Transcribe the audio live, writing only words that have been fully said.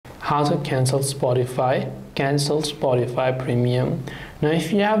how to cancel Spotify Premium. Now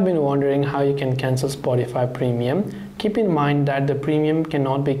if you have been wondering how you can cancel Spotify Premium, keep in mind that the premium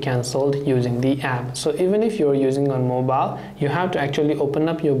cannot be cancelled using the app. So even if you're using on mobile, you have to actually open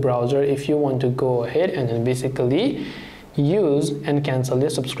up your browser if you want to go ahead and then basically use and cancel your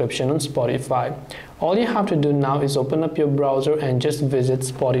subscription on Spotify. All you have to do now is open up your browser and just visit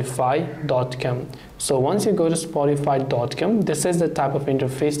spotify.com. So once you go to spotify.com, this is the type of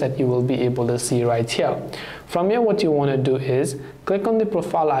interface that you will be able to see right here. From here, what you want to do is click on the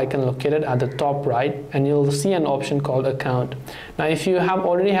profile icon located at the top right, and you'll see an option called account. Now if you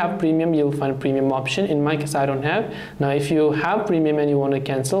already have premium, you'll find premium option. In my case, I don't have. Now if you have premium and you want to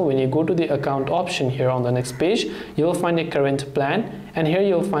cancel, when you go to the account option here on the next page, you'll find a current plan, and here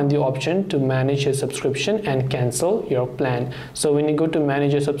you'll find the option to manage your subscription and cancel your plan. So when you go to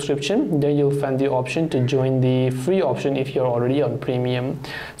manage your subscription, then you'll find the option to join the free option if you're already on premium.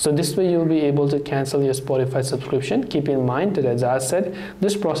 So this way you'll be able to cancel your Spotify subscription. Keep in mind that, as I said,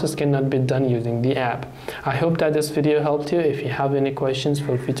 this process cannot be done using the app. I hope that this video helped you. If you have any questions,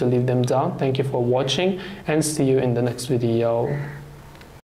 feel free to leave them down. Thank you for watching, and see you in the next video.